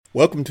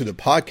Welcome to the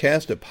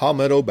podcast of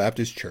Palmetto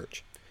Baptist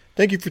Church.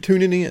 Thank you for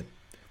tuning in.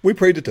 We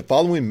pray that the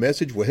following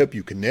message will help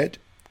you connect,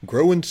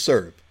 grow, and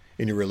serve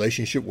in your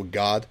relationship with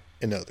God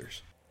and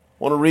others.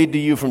 I want to read to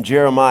you from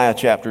Jeremiah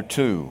chapter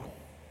 2.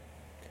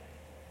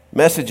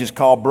 Message is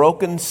called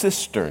Broken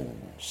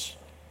Cisterns.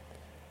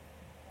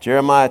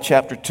 Jeremiah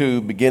chapter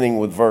 2, beginning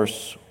with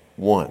verse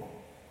 1.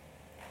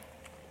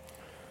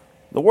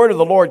 The word of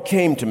the Lord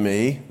came to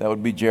me, that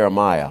would be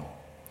Jeremiah.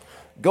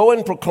 Go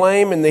and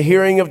proclaim in the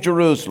hearing of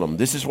Jerusalem.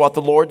 This is what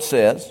the Lord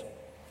says.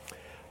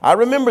 I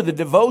remember the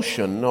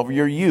devotion of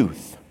your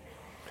youth,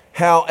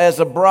 how as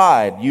a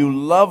bride you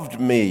loved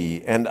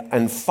me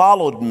and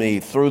followed me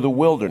through the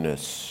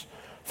wilderness,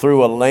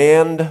 through a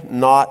land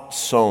not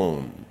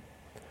sown.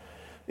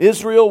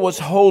 Israel was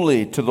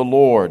holy to the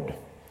Lord,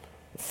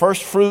 the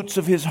first fruits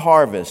of his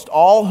harvest.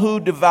 All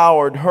who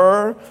devoured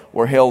her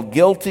were held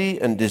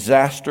guilty, and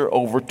disaster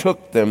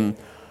overtook them,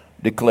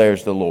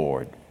 declares the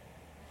Lord.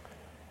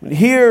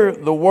 Hear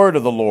the word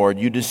of the Lord,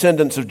 you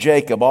descendants of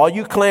Jacob, all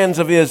you clans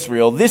of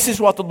Israel. This is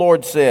what the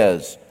Lord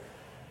says.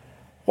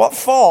 What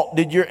fault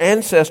did your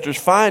ancestors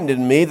find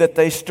in me that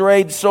they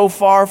strayed so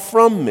far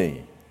from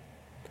me?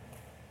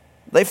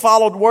 They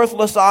followed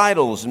worthless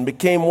idols and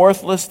became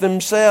worthless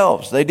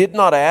themselves. They did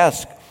not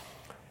ask,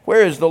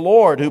 where is the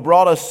Lord who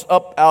brought us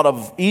up out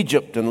of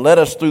Egypt and led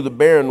us through the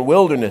barren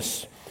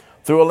wilderness,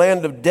 through a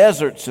land of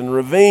deserts and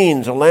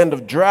ravines, a land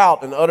of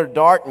drought and utter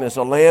darkness,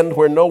 a land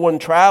where no one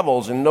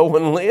travels and no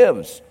one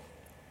lives?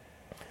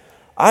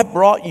 I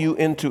brought you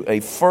into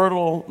a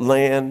fertile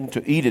land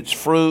to eat its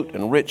fruit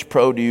and rich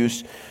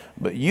produce,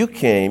 but you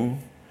came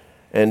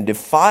and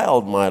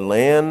defiled my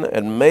land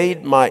and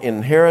made my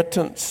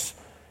inheritance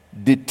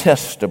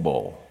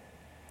detestable.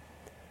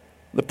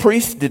 The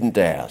priests didn't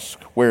ask,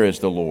 where is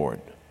the Lord?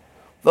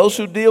 Those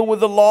who deal with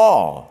the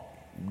law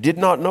did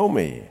not know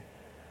me.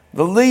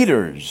 The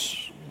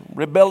leaders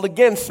rebelled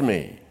against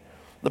me.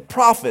 The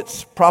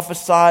prophets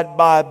prophesied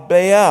by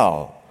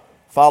Baal,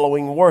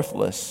 following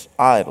worthless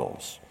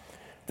idols.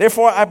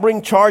 Therefore I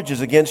bring charges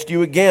against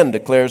you again,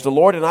 declares the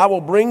Lord, and I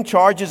will bring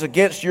charges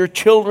against your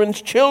children's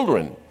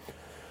children.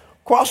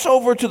 Cross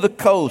over to the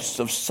coasts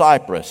of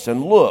Cyprus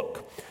and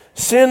look.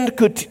 Send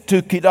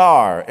to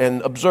Kedar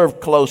and observe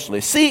closely.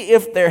 See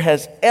if there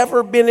has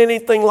ever been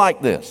anything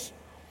like this.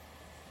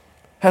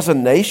 Has a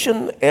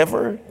nation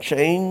ever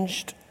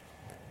changed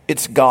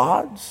its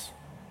gods?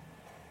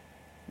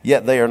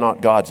 Yet they are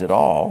not gods at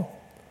all.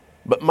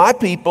 But my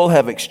people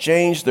have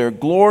exchanged their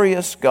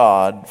glorious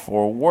God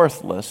for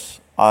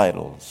worthless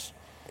idols.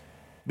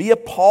 Be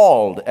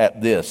appalled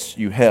at this,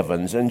 you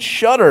heavens, and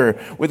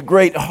shudder with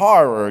great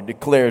horror,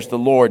 declares the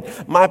Lord.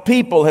 My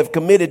people have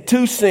committed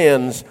two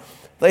sins.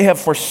 They have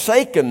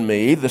forsaken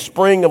me, the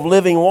spring of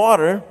living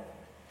water,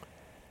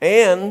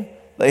 and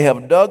they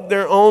have dug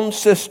their own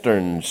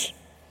cisterns,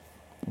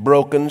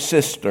 broken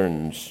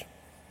cisterns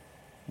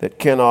that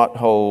cannot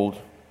hold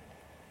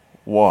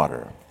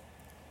water.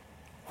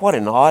 What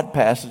an odd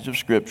passage of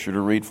Scripture to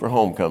read for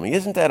homecoming.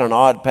 Isn't that an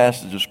odd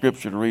passage of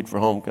Scripture to read for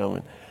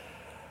homecoming?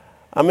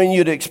 I mean,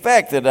 you'd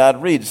expect that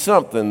I'd read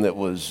something that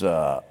was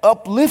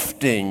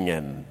uplifting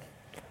and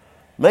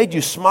made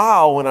you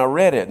smile when I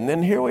read it. And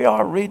then here we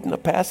are reading a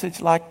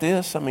passage like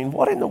this. I mean,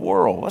 what in the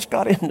world? What's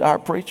got into our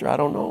preacher? I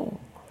don't know.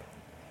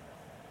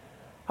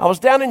 I was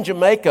down in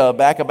Jamaica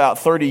back about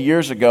 30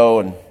 years ago,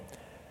 and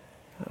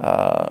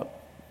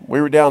we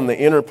were down in the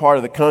inner part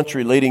of the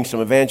country leading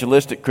some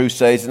evangelistic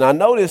crusades, and I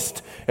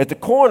noticed at the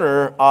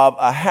corner of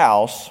a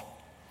house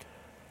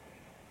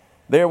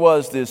there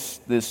was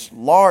this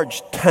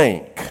large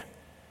tank.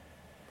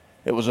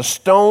 It was a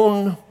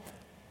stone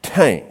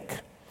tank.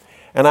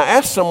 And I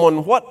asked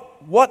someone,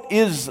 what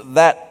is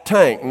that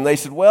tank? And they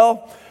said,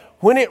 well,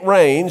 when it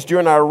rains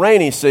during our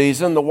rainy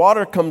season, the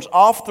water comes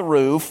off the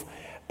roof,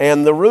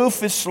 and the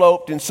roof is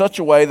sloped in such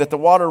a way that the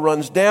water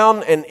runs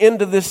down and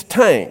into this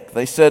tank.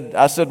 I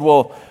said,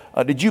 well,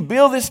 did you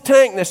build this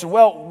tank? And they said,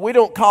 well, we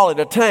don't call it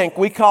a tank.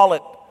 We call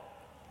it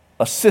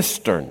a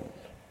cistern.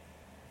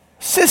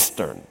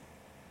 Cistern.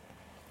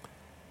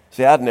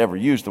 See, I'd never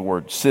used the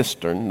word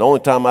cistern. The only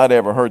time I'd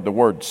ever heard the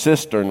word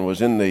cistern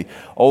was in the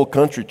old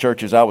country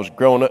churches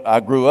I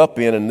grew up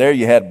in, and there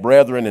you had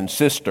brethren and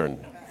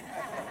cistern.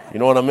 You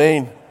know what I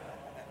mean?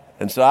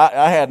 And so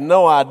I had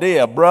no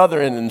idea.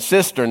 Brethren and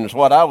cistern is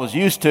what I was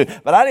used to,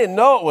 but I didn't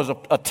know it was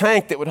a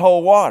tank that would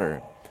hold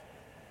water.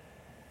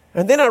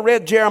 And then I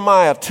read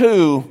Jeremiah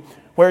 2,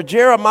 where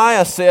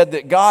Jeremiah said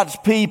that God's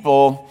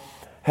people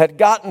had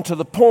gotten to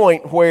the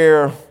point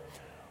where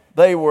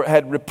they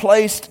had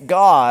replaced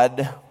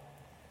God,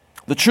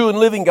 the true and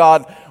living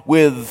God,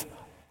 with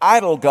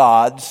idol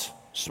gods,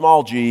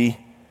 small g.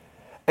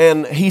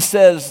 And he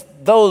says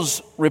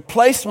those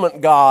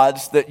replacement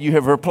gods that you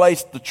have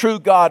replaced the true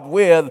God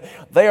with,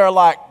 they are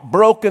like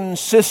broken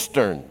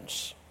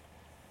cisterns.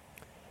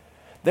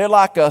 They're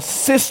like a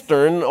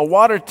cistern, a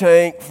water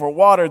tank for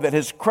water that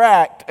has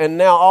cracked, and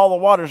now all the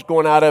water's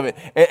going out of it.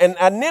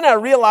 And then I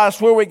realized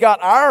where we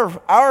got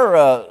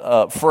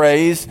our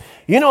phrase,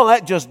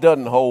 that just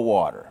doesn't hold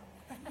water.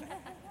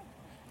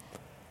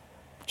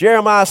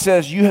 Jeremiah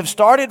says, you have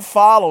started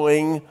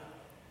following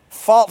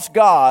false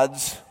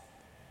gods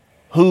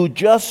who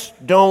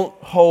just don't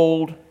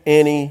hold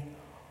any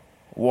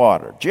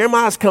water.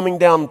 Jeremiah's coming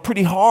down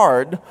pretty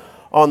hard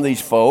on these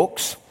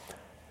folks.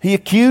 He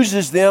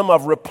accuses them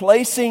of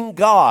replacing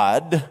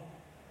God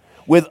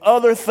with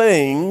other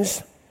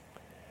things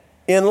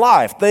in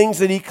life, things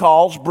that he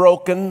calls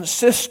broken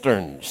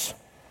cisterns.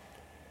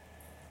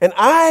 And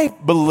I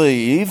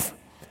believe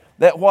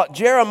that what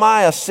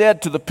Jeremiah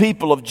said to the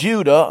people of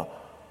Judah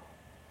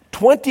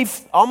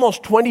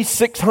almost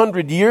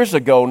 2,600 years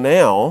ago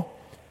now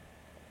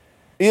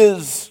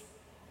is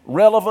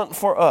relevant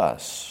for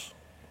us.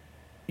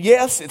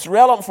 Yes, it's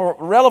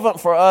relevant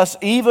for us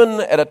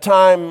even at a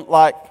time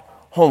like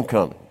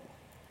homecoming.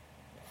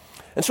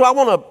 And so I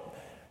want to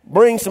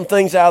bring some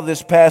things out of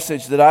this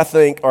passage that I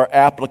think are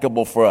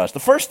applicable for us.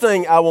 The first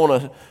thing I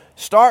want to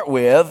start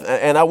with,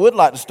 and I would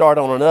like to start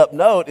on an up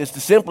note, is to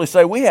simply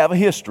say we have a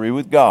history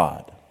with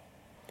God.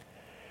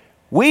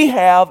 We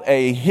have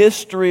a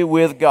history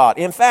with God.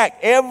 In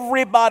fact,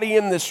 everybody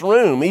in this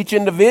room, each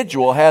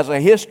individual has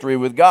a history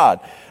with God.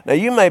 Now,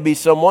 you may be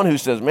someone who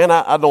says, man,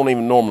 I don't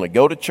even normally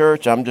go to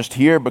church. I'm just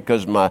here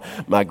because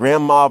my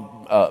grandma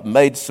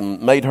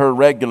made her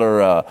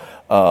regular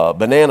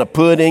banana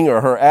pudding or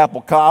her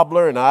apple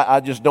cobbler, and I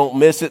just don't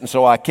miss it, and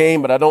so I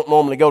came, but I don't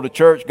normally go to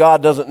church.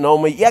 God doesn't know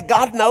me. Yeah,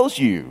 God knows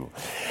you.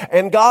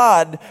 And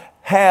God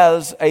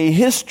has a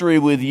history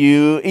with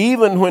you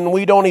even when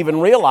we don't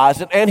even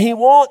realize it, and he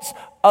wants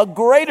a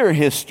greater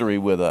history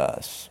with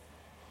us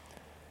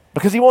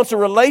because he wants a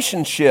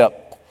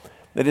relationship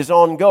that is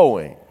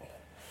ongoing.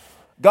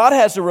 God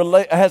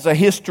has a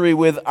history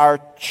with our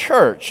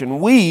church,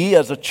 and we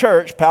as a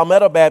church,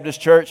 Palmetto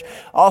Baptist Church,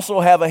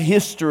 also have a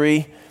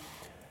history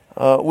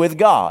with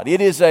God.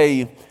 It is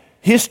a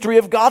history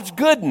of God's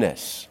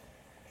goodness.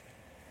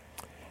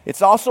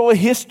 It's also a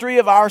history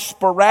of our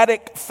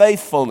sporadic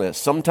faithfulness.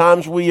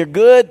 Sometimes we are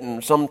good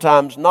and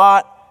sometimes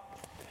not.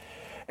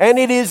 And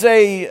it is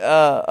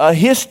a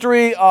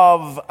history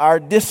of our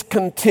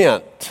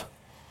discontent.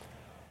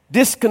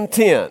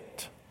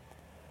 Discontent.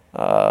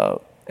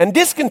 And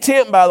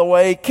discontent, by the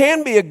way,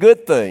 can be a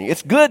good thing.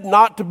 It's good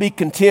not to be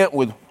content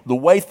with the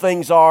way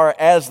things are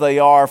as they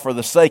are for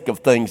the sake of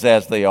things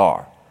as they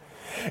are.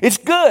 It's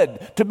good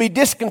to be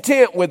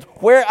discontent with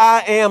where I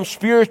am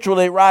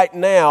spiritually right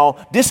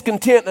now,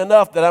 discontent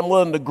enough that I'm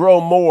willing to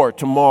grow more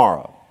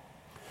tomorrow.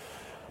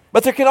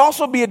 But there can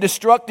also be a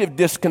destructive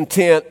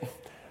discontent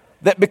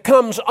that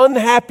becomes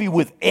unhappy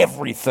with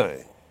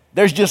everything.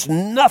 There's just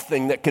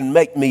nothing that can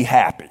make me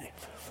happy.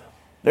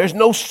 There's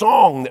no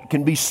song that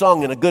can be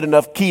sung in a good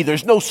enough key.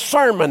 There's no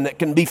sermon that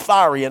can be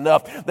fiery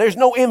enough. There's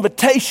no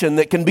invitation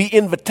that can be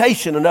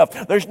invitation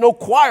enough. There's no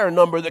choir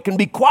number that can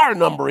be choir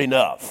number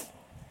enough.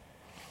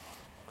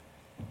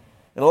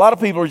 And a lot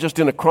of people are just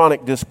in a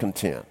chronic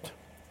discontent.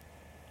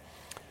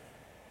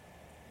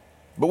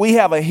 But we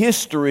have a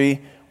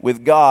history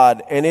with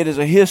God, and it is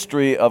a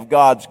history of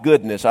God's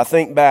goodness. I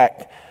think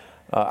back,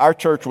 our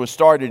church was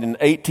started in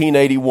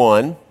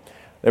 1881.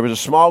 There was a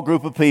small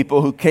group of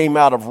people who came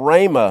out of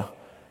Rhema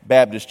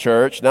Baptist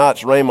Church. Now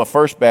it's Rhema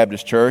First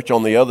Baptist Church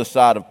on the other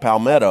side of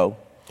Palmetto.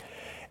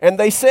 And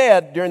they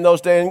said during those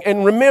days,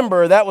 and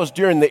remember, that was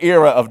during the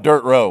era of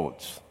dirt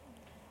roads,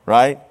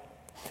 right?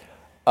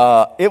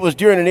 It was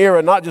during an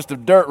era not just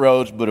of dirt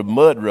roads, but of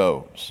mud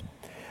roads.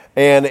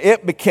 And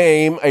it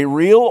became a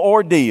real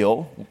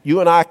ordeal. You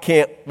and I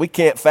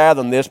can't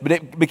fathom this, but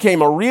it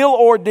became a real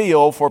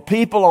ordeal for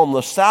people on the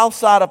south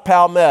side of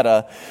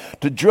Palmetto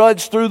to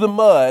drudge through the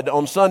mud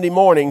on Sunday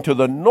morning to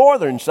the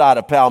northern side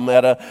of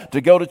Palmetto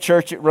to go to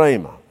church at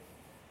Rhema.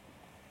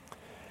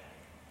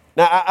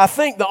 Now, I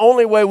think the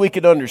only way we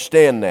could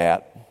understand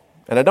that,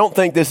 and I don't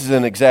think this is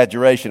an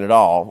exaggeration at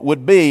all,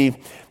 would be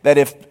that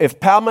if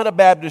Palmetto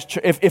Baptist,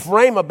 if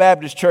Rhema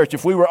Baptist Church,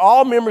 if we were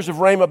all members of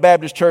Rhema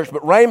Baptist Church,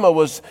 but Rhema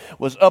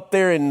was up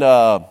there in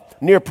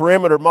near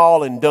Perimeter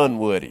Mall in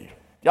Dunwoody.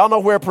 Y'all know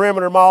where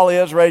Perimeter Mall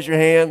is? Raise your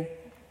hand.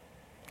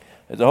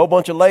 There's a whole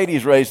bunch of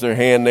ladies raised their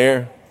hand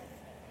there.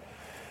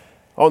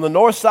 On the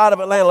north side of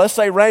Atlanta, let's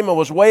say Rhema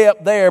was way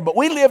up there, but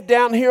we lived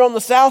down here on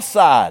the south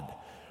side,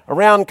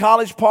 around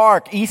College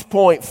Park, East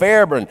Point,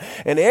 Fairburn.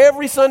 And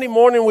every Sunday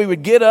morning we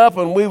would get up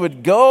and we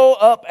would go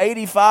up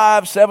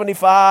 85,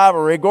 75,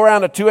 or we'd go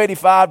around to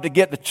 285 to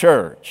get to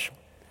church.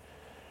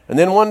 And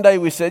then one day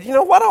we said,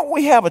 why don't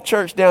we have a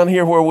church down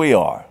here where we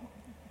are?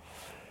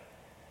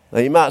 Now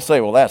you might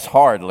say, well, that's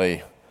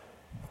hardly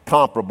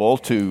comparable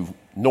to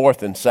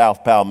North and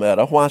South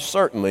Palmetto. Why,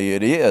 certainly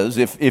it is.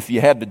 If you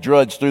had to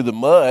drudge through the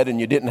mud and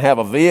you didn't have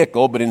a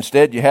vehicle, but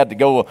instead you had to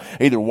go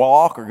either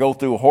walk or go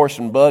through a horse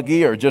and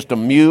buggy or just a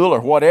mule or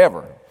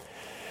whatever.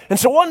 And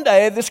so one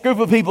day this group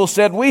of people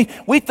said, we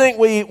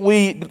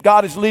think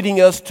God is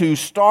leading us to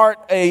start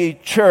a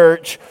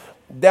church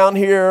down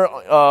here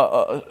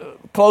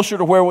closer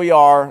to where we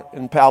are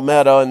in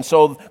Palmetto. And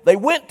so they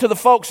went to the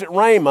folks at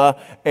Rhema,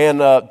 and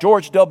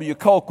George W.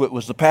 Colquitt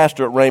was the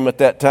pastor at Rhema at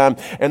that time,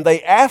 and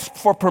they asked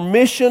for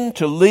permission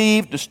to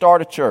leave to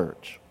start a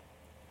church.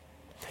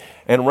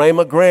 And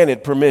Rhema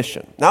granted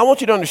permission. Now I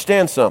want you to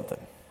understand something.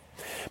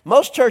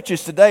 Most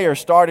churches today are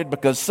started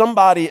because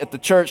somebody at the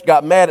church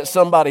got mad at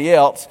somebody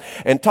else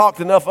and talked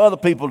enough other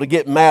people to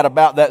get mad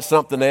about that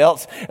something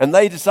else. And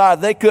they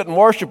decided they couldn't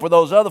worship with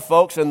those other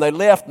folks, and they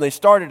left and they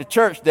started a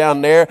church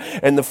down there.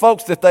 And the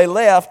folks that they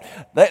left,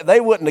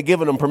 they wouldn't have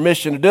given them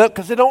permission to do it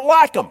because they don't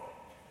like them.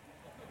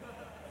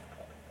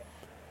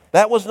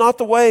 That was not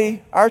the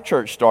way our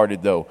church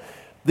started, though.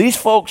 These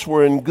folks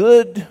were in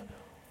good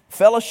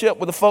fellowship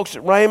with the folks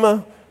at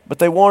Rhema, but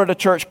they wanted a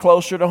church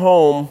closer to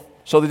home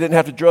so they didn't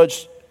have to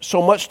drudge so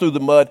much through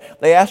the mud.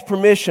 They asked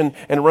permission,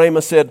 and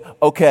Rhema said,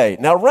 okay.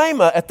 Now,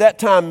 Rhema at that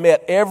time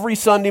met every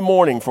Sunday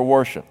morning for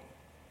worship.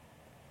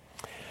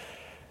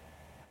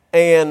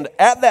 And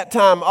at that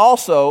time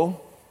also,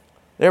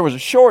 there was a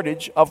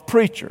shortage of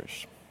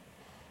preachers.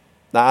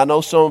 Now, I know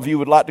some of you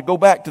would like to go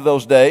back to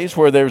those days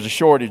where there was a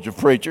shortage of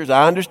preachers.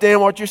 I understand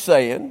what you're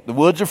saying. The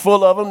woods are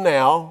full of them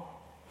now.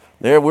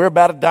 We're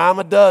about a dime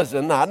a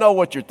dozen. I know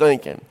what you're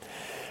thinking.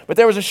 But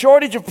there was a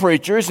shortage of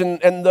preachers,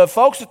 and the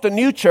folks at the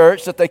new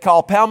church that they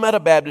call Palmetto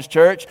Baptist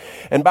Church,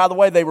 and by the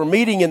way, they were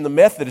meeting in the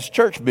Methodist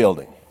church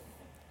building.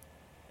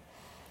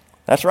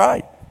 That's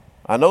right.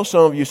 I know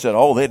some of you said,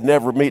 oh, they'd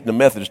never meet in the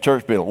Methodist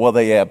church building. Well,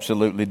 they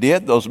absolutely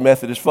did. Those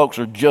Methodist folks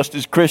are just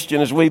as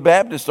Christian as we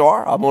Baptists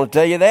are. I'm going to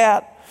tell you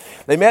that.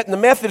 They met in the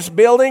Methodist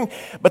building,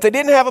 but they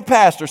didn't have a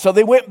pastor. So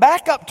they went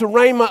back up to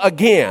Rhema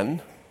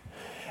again,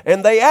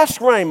 and they asked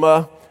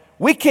Rhema,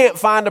 we can't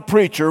find a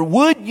preacher.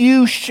 Would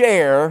you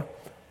share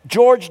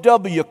George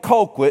W.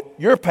 Colquitt,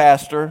 your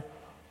pastor,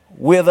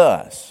 with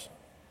us?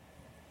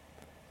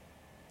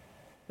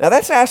 Now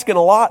that's asking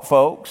a lot,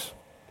 folks.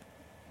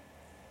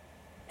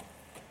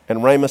 And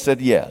Rhema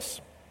said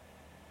yes.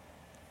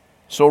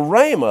 So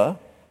Rhema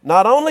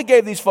not only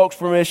gave these folks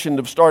permission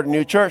to start a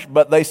new church,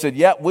 but they said,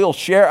 yeah, we'll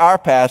share our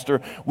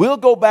pastor. We'll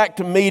go back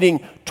to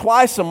meeting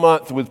twice a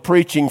month with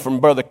preaching from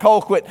Brother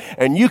Colquitt,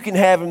 and you can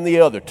have him the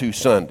other 2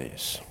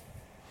 Sundays.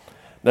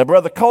 Now,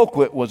 Brother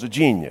Colquitt was a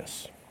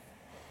genius.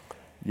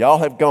 Y'all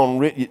have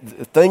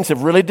things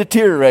have really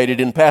deteriorated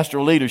in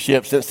pastoral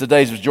leadership since the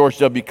days of George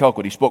W.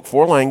 Colquitt. He spoke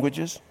 4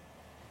 languages.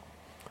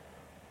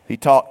 He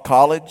taught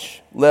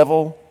college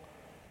level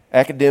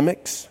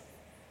academics.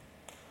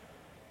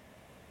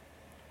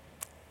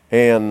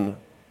 And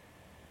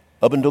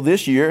up until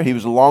this year, he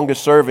was the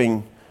longest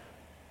serving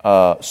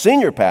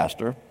senior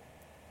pastor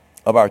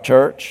of our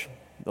church.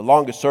 The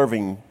longest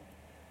serving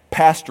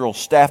pastoral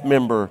staff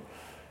member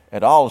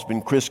at all has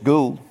been Chris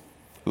Gould,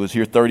 who was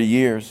here 30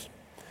 years.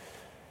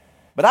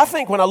 But I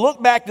think when I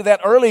look back to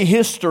that early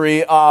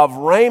history of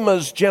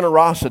Rhema's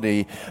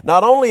generosity,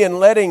 not only in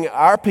letting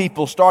our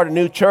people start a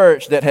new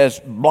church that has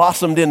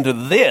blossomed into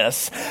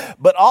this,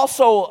 but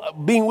also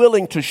being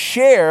willing to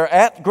share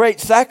at great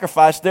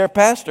sacrifice their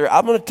pastor,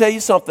 I'm going to tell you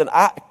something.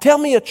 Tell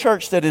me a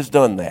church that has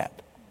done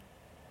that.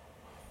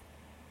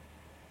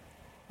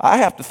 I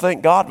have to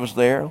think God was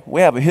there.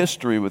 We have a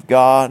history with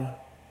God.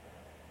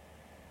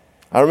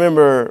 I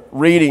remember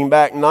reading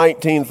back in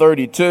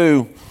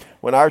 1932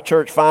 when our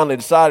church finally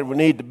decided we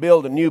need to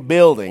build a new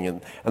building.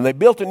 And they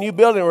built a new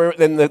building,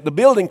 and the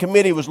building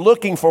committee was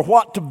looking for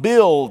what to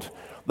build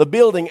the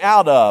building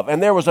out of.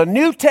 And there was a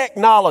new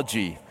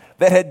technology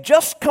that had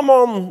just come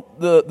on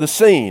the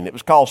scene. It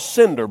was called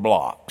cinder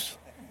blocks.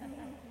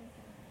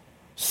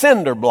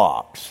 Cinder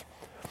blocks.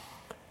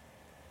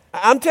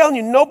 I'm telling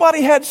you,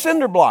 nobody had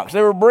cinder blocks.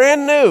 They were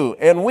brand new,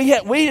 and we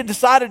had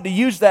decided to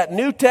use that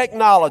new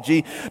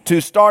technology to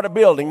start a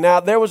building. Now,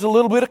 there was a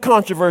little bit of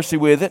controversy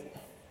with it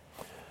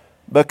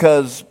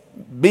because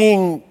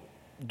being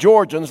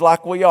Georgians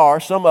like we are,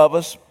 some of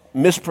us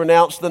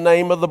mispronounced the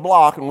name of the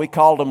block, and we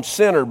called them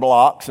cinder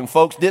blocks, and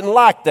folks didn't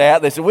like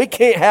that. They said, we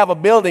can't have a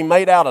building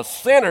made out of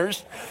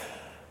sinners.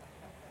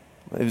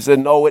 They said,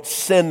 no, it's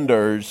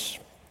cinders.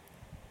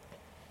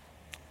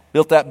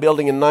 Built that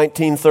building in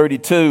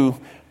 1932.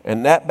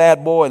 And that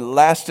bad boy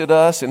lasted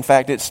us. In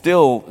fact, it's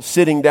still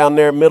sitting down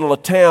there middle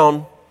of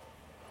town.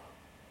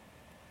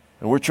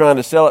 And we're trying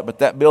to sell it, but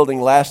that building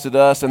lasted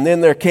us. And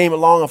then there came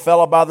along a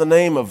fellow by the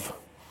name of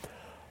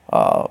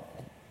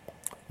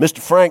Mr.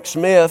 Frank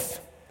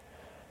Smith.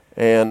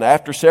 And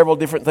after several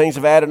different things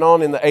have added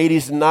on in the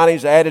 80s and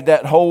 90s, added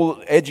that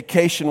whole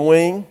education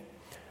wing.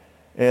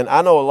 And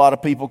I know a lot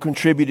of people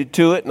contributed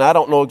to it, and I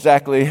don't know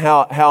exactly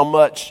how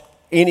much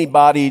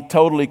anybody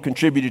totally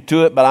contributed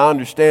to it, but I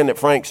understand that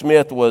Frank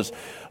Smith was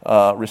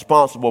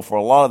responsible for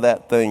a lot of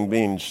that thing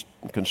being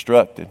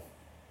constructed.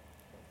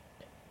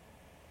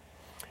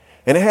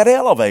 And it had an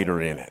elevator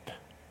in it.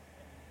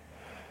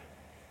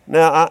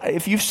 Now,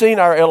 if you've seen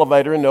our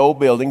elevator in the old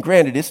building,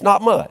 granted, it's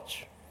not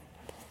much.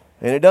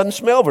 And it doesn't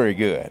smell very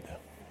good.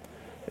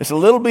 It's a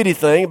little bitty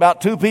thing,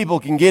 about 2 people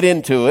can get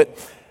into it,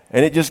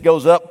 and it just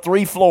goes up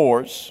 3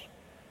 floors.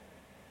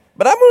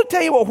 But I'm going to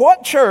tell you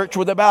what church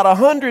with about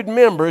 100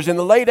 members in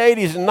the late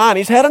 80s and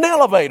 90s had an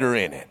elevator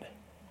in it?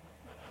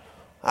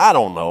 I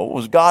don't know.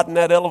 Was God in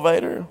that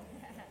elevator?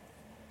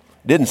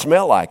 Didn't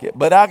smell like it,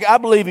 but I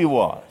believe he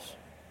was.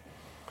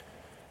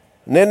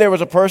 And then there was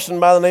a person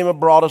by the name of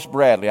Broadus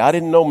Bradley. I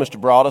didn't know Mr.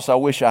 Broadus. I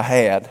wish I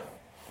had.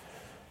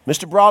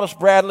 Mr. Broadus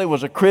Bradley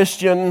was a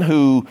Christian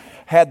who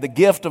had the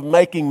gift of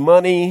making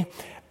money,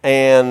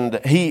 and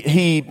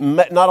he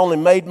not only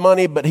made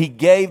money, but he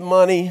gave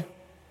money.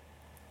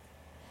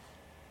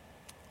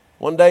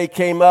 One day he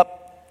came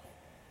up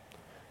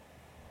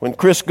when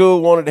Chris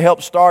Gould wanted to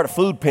help start a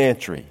food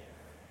pantry.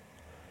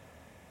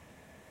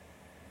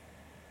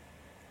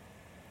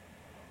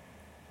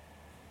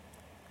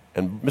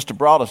 And Mr.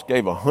 Broadus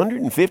gave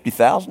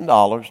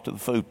 $150,000 to the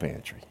food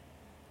pantry.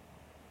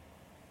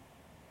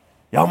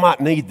 Y'all might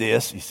need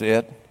this, he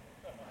said.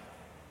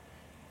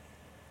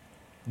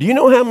 Do you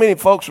know how many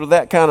folks with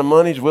that kind of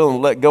money is willing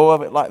to let go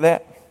of it like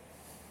that?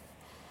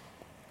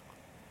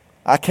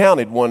 I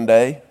counted one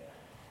day.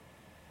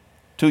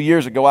 2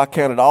 years ago, I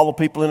counted all the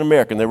people in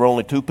America, and there were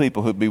only 2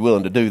 people who'd be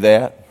willing to do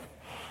that.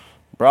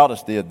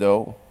 Broadus did,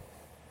 though.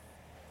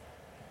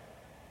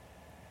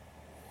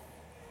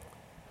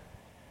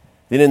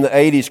 Then in the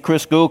 80s,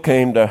 Chris Gould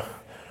came to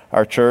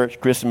our church,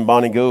 Chris and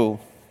Bonnie Gould.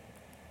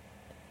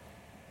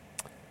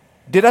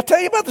 Did I tell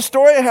you about the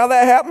story of how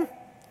that happened?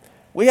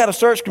 We had a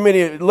search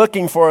committee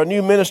looking for a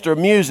new minister of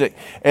music,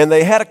 and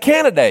they had a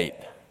candidate.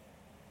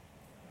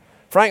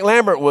 Frank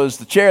Lambert was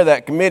the chair of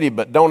that committee,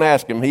 but don't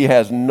ask him. He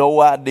has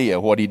no idea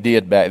what he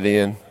did back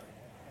then.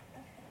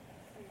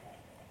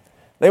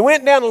 They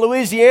went down to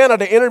Louisiana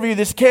to interview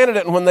this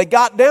candidate, and when they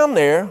got down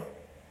there,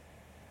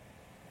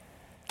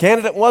 the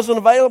candidate wasn't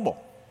available.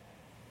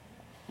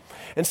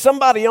 And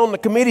somebody on the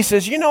committee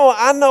says, you know,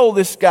 I know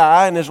this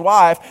guy and his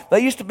wife.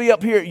 They used to be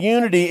up here at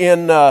Unity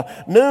in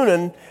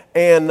Noonan,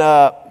 and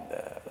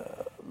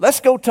let's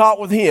go talk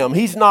with him.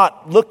 He's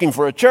not looking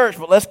for a church,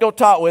 but let's go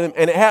talk with him.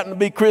 And it happened to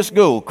be Chris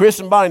Gould.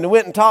 Chris and Bonnie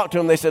went and talked to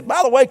him. They said,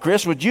 by the way,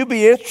 Chris, would you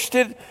be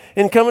interested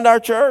in coming to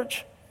our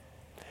church?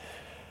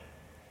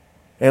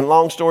 And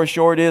long story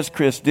short is,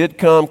 Chris did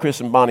come. Chris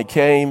and Bonnie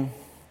came.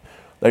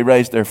 They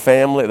raised their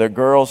family, their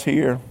girls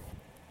here.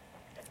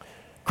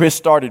 Chris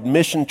started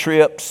mission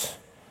trips.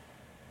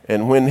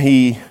 And when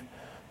he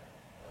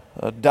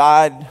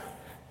died,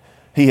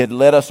 he had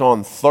led us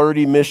on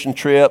 30 mission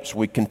trips.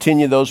 We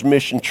continue those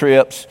mission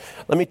trips.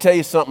 Let me tell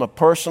you something. A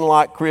person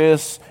like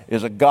Chris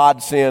is a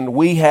godsend.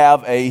 We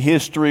have a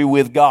history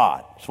with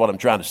God. That's what I'm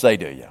trying to say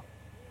to you.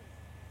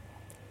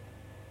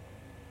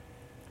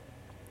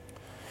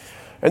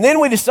 And then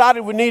we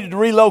decided we needed to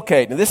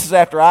relocate. And this is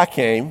after I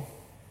came.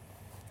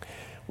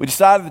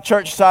 The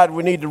church decided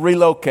we needed to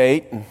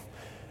relocate. And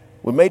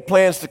we made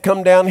plans to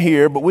come down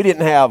here, but we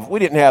didn't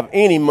have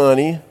any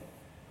money.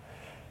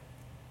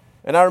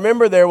 And I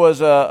remember there was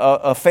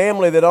a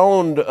family that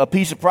owned a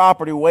piece of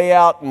property way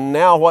out in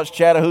now what's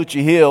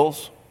Chattahoochee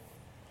Hills.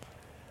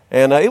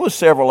 And it was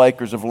several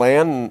acres of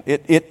land.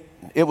 And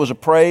it was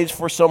appraised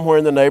for somewhere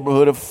in the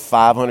neighborhood of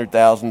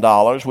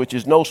 $500,000, which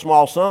is no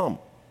small sum.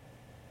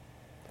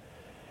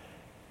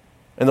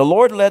 And the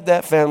Lord led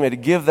that family to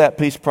give that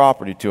piece of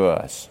property to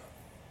us.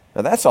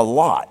 Now that's a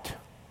lot.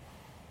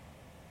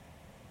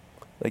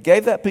 They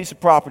gave that piece of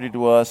property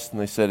to us, and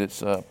they said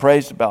it's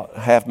appraised about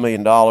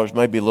 $500,000,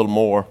 maybe a little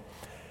more.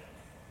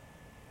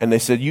 And they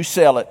said, you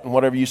sell it, and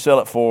whatever you sell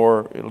it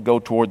for, it'll go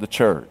toward the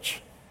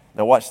church.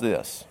 Now watch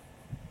this.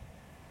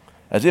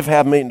 As if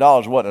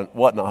 $500,000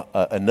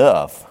 wasn't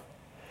enough.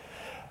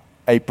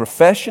 A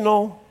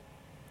professional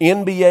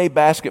NBA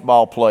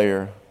basketball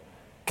player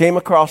came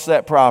across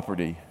that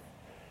property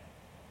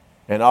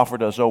and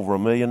offered us over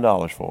 $1 million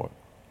for it.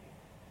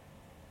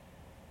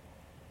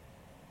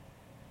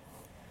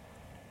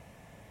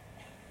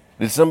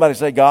 Did somebody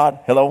say God?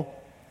 Hello?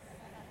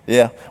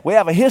 Yeah. We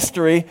have a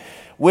history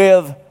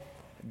with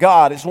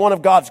God. It's one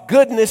of God's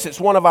goodness. It's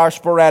one of our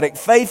sporadic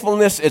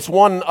faithfulness. It's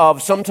one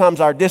of sometimes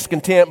our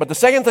discontent. But the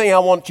second thing I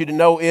want you to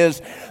know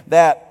is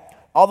that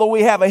although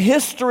we have a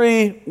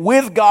history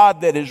with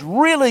God that is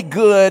really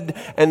good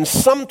and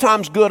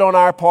sometimes good on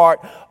our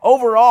part,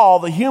 overall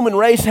the human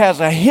race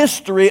has a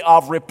history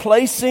of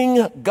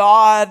replacing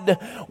God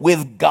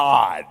with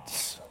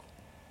gods.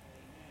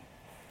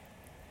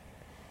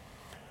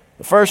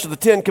 The first of the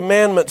 10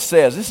 Commandments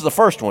says, this is the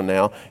first one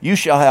now, you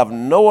shall have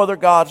no other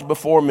gods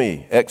before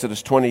me.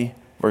 Exodus 20,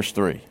 verse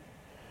 3.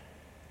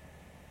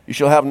 You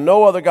shall have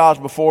no other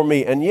gods before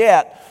me. And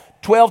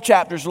yet, 12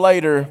 chapters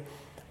later,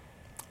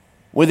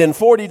 within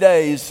 40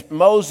 days,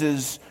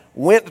 Moses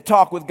went to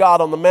talk with God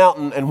on the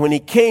mountain, and when he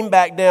came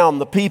back down,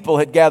 the people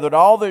had gathered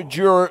all their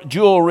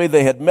jewelry,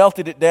 they had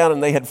melted it down,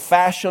 and they had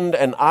fashioned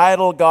an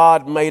idol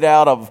god made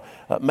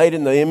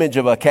in the image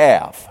of a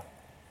calf.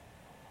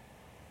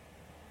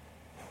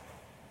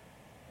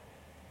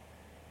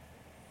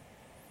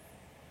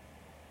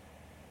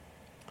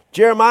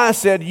 Jeremiah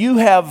said, you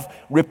have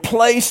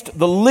replaced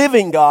the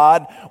living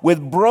God with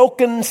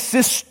broken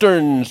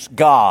cisterns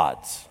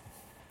gods.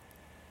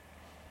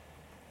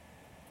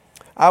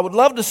 I would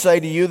love to say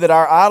to you that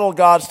our idol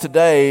gods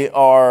today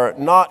are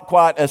not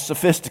quite as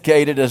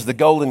sophisticated as the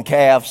golden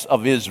calves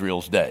of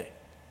Israel's day.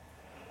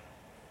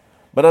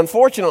 But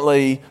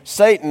unfortunately,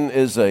 Satan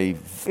is a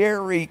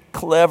very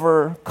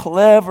clever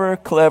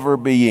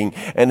being.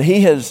 And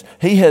he's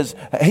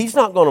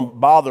not going to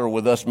bother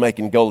with us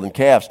making golden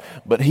calves,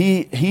 but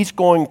he's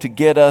going to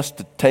get us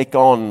to take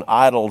on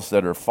idols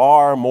that are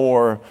far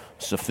more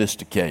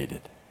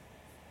sophisticated.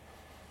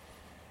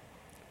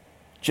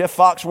 Jeff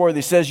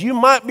Foxworthy says, you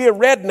might be a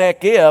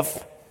redneck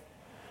if,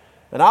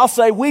 and I'll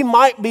say we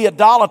might be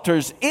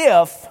idolaters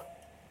if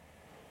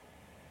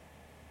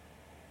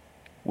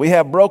we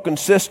have broken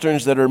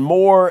cisterns that are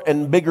more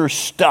and bigger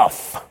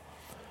stuff.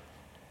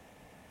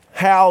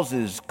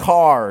 Houses,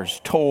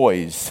 cars,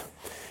 toys.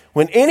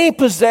 When any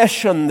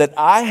possession that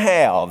I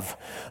have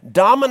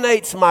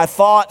dominates my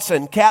thoughts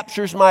and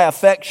captures my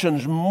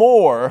affections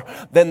more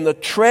than the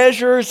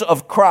treasures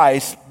of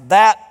Christ,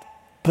 that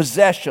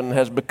possession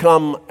has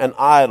become an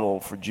idol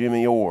for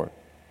Jimmy Orr.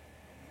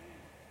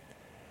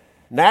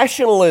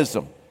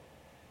 Nationalism.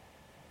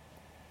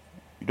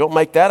 You don't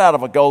make that out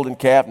of a golden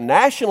calf.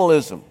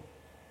 Nationalism.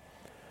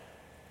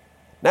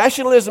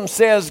 Nationalism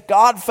says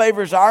God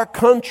favors our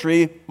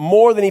country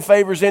more than he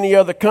favors any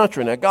other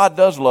country. Now, God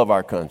does love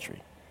our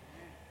country.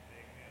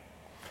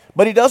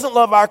 But he doesn't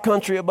love our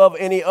country above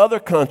any other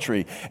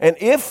country. And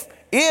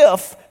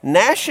if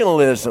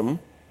nationalism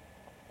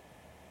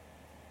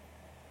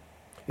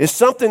is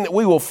something that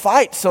we will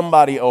fight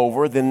somebody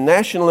over, then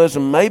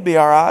nationalism may be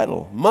our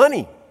idol.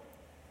 Money.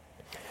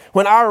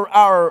 When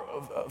our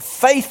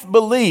faith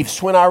beliefs,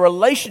 when our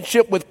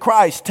relationship with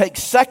Christ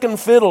takes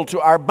second fiddle to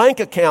our bank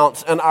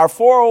accounts and our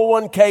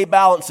 401k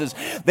balances,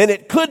 then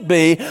it could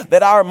be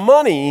that our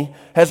money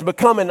has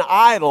become an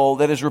idol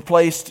that has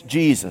replaced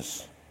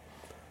Jesus.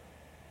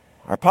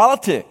 Our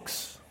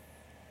politics.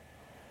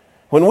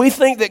 When we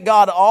think that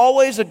God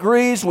always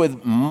agrees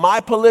with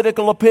my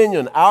political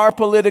opinion, our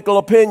political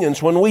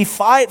opinions, when we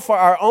fight for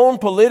our own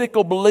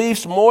political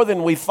beliefs more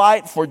than we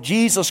fight for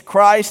Jesus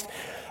Christ,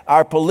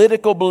 our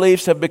political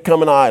beliefs have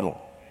become an idol.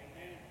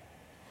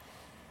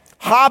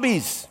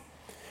 Hobbies.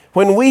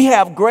 When we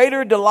have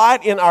greater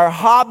delight in our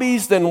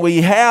hobbies than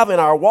we have in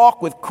our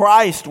walk with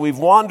Christ, we've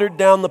wandered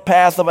down the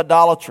path of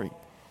idolatry.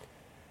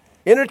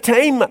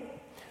 Entertainment.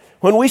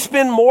 When we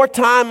spend more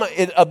time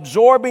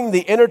absorbing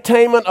the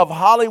entertainment of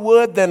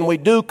Hollywood than we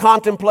do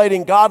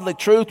contemplating godly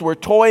truth, we're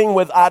toying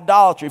with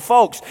idolatry.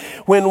 Folks,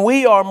 when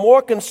we are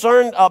more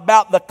concerned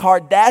about the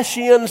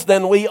Kardashians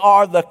than we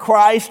are the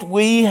Christ,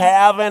 we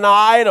have an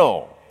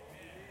idol.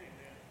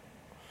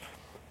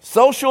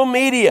 Social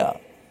media.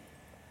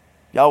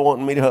 Y'all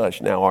wanting me to hush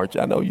now, aren't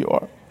you? I know you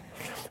are.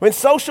 When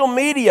social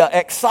media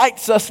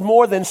excites us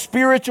more than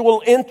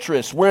spiritual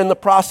interests, we're in the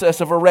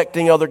process of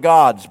erecting other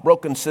gods,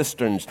 broken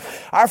cisterns.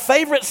 Our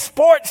favorite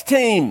sports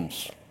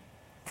teams.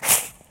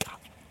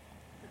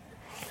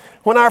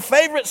 When our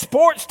favorite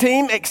sports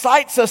team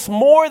excites us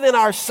more than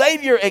our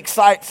Savior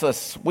excites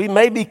us, we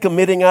may be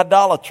committing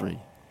idolatry.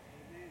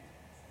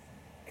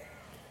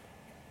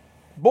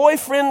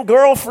 Boyfriend,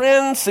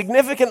 girlfriend,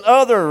 significant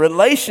other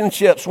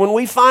relationships. When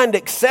we find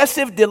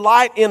excessive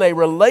delight in a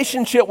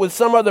relationship with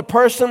some other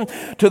person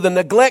to the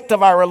neglect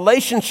of our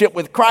relationship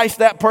with Christ,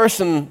 that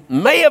person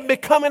may have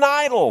become an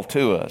idol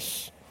to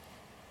us.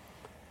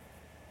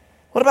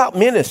 What about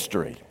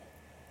ministry?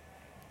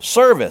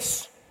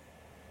 Service.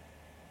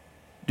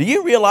 Do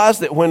you realize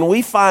that when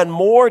we find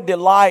more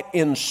delight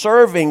in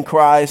serving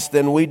Christ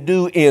than we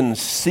do in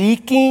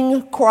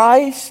seeking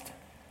Christ,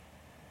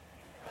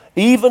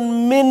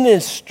 even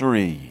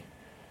ministry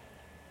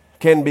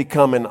can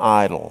become an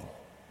idol.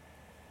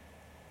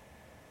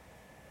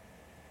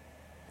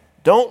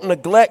 Don't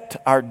neglect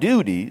our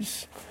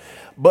duties,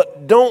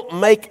 but don't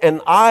make an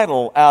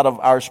idol out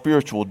of our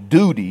spiritual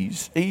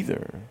duties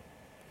either.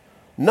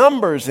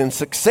 Numbers and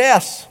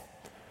success.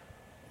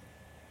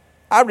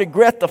 I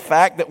regret the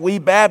fact that we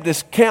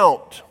Baptists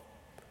count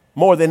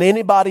more than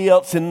anybody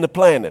else in the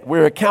planet.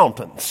 We're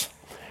accountants.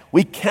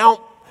 We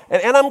count.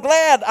 And I'm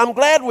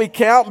glad we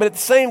count, but at the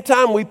same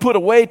time, we put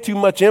way too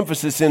much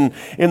emphasis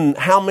in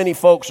how many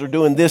folks are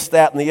doing this,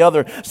 that, and the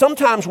other.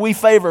 Sometimes we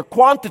favor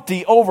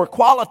quantity over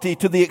quality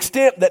to the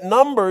extent that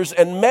numbers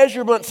and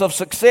measurements of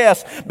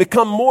success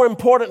become more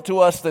important to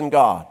us than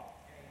God.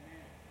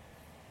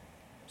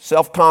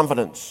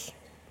 Self-confidence.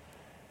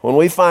 When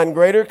we find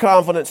greater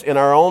confidence in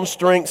our own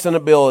strengths and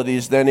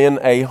abilities than in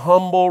a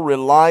humble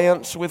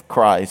reliance with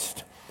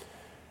Christ,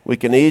 we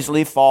can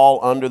easily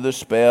fall under the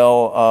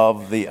spell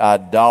of the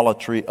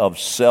idolatry of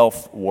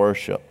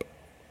self-worship.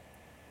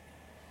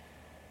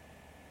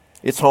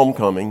 It's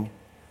homecoming.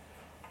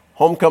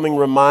 Homecoming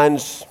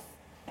reminds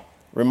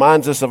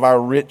us of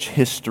our rich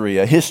history,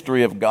 a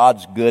history of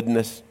God's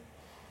goodness,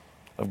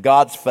 of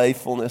God's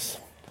faithfulness.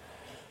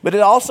 But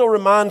it also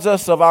reminds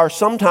us of our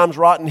sometimes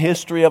rotten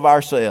history of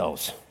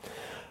ourselves,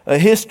 a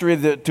history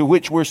to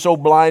which we're so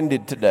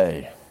blinded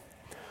today.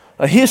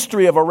 A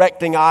history of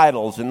erecting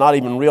idols and not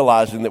even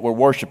realizing that we're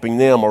worshiping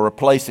them or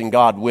replacing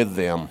God with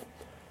them.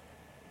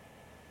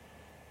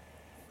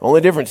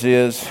 Only difference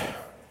is,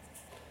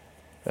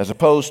 as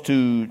opposed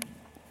to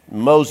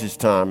Moses'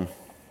 time,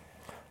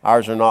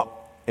 ours are not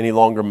any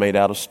longer made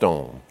out of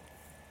stone.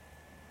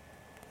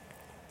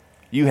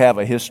 you have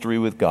a history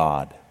with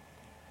God,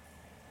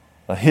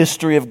 a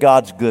history of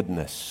God's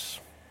goodness,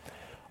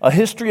 a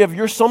history of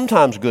your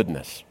sometimes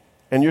goodness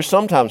and your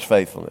sometimes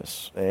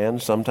faithfulness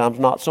and sometimes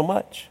not so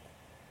much.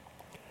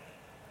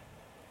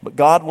 But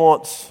God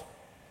wants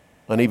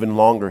an even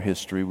longer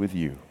history with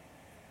you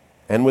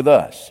and with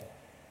us.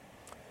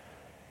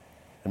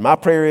 And my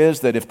prayer is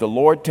that if the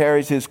Lord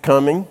tarries his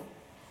coming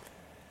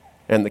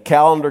and the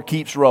calendar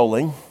keeps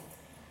rolling,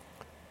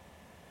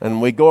 and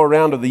we go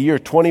around to the year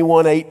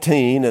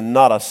 2118 and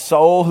not a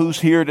soul who's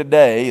here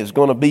today is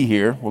going to be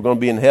here. We're going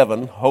to be in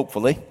heaven,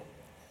 hopefully.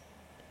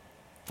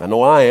 I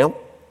know I am.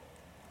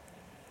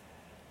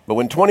 But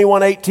when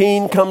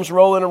 2118 comes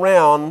rolling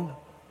around,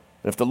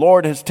 if the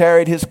Lord has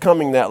tarried his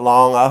coming that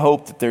long, I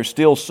hope that there's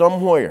still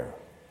somewhere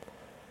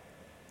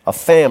a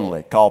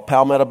family called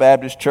Palmetto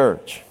Baptist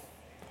Church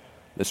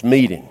that's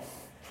meeting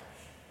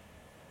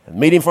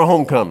for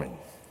homecoming.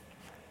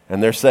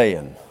 And they're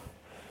saying,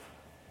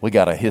 we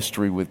got a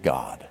history with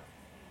God.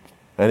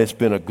 And it's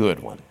been a good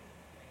one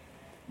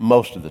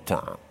most of the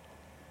time.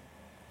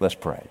 Let's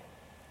pray.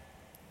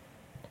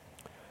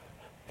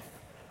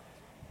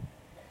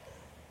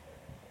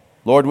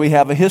 Lord, we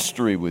have a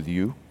history with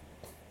you.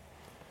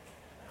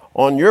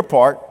 On your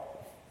part,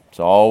 it's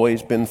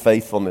always been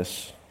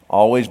faithfulness,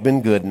 always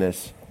been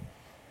goodness,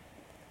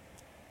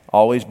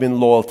 always been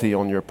loyalty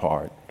on your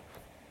part.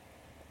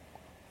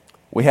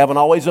 We haven't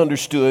always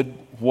understood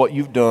what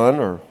you've done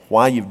or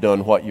why you've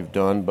done what you've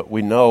done, but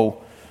we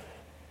know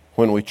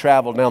when we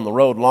travel down the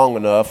road long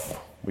enough,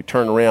 we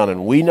turn around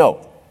and we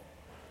know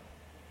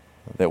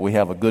that we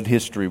have a good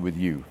history with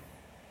you.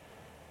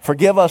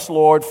 Forgive us,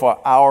 Lord, for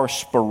our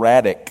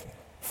sporadic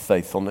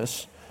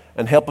faithfulness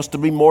and help us to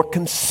be more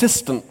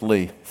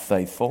consistently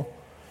faithful.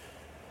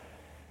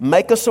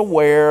 Make us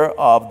aware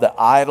of the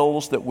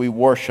idols that we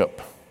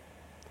worship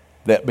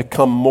that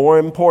become more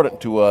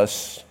important to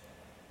us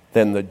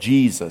than the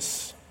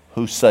Jesus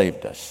who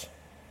saved us.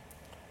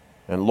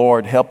 And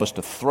Lord, help us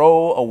to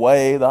throw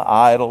away the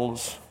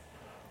idols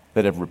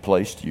that have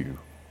replaced you.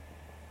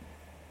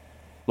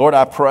 Lord,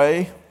 I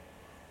pray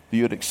that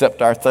you would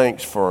accept our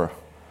thanks for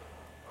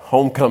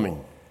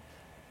homecoming.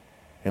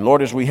 And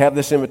Lord, as we have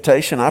this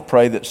invitation, I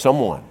pray that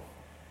someone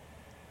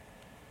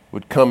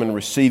would come and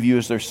receive you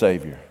as their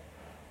Savior.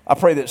 I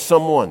pray that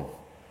someone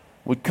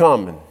would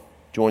come and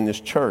join this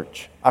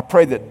church. I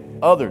pray that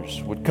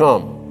others would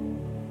come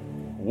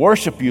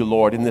worship you,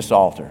 Lord, in this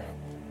altar.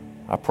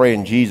 I pray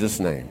in Jesus'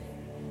 name.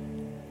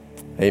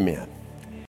 Amen.